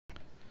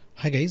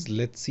Hi guys,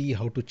 let's see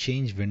how to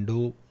change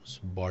Windows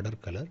border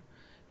color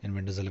in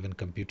Windows 11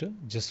 computer.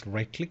 Just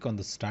right click on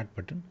the start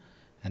button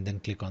and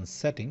then click on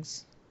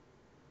settings.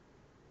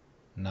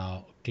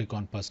 Now click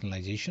on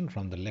personalization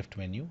from the left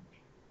menu,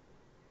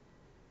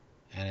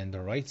 and in the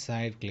right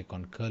side click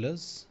on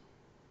colors.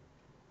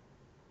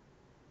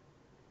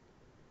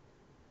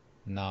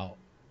 Now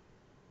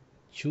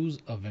choose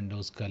a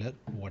Windows color,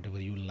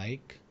 whatever you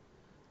like.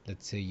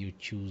 Let's say you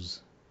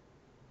choose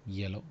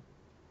yellow.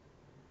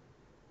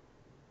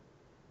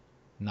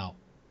 Now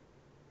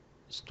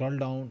scroll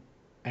down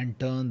and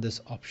turn this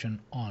option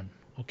on.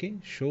 Okay,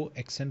 show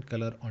accent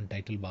color on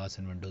title bars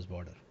in Windows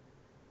border.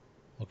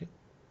 Okay,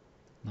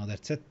 now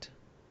that's it.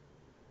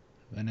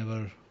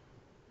 Whenever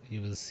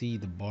you will see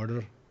the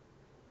border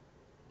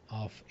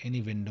of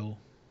any window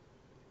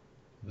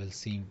will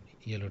seem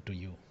yellow to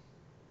you.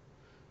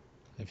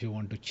 If you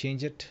want to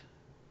change it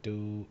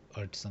to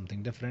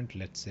something different,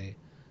 let's say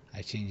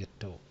I change it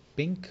to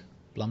pink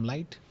plum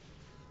light.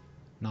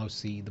 Now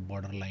see the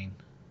border line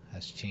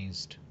has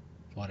changed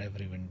for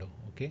every window.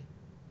 Okay,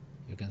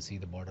 you can see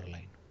the border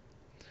line.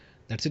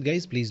 That's it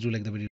guys, please do like the video.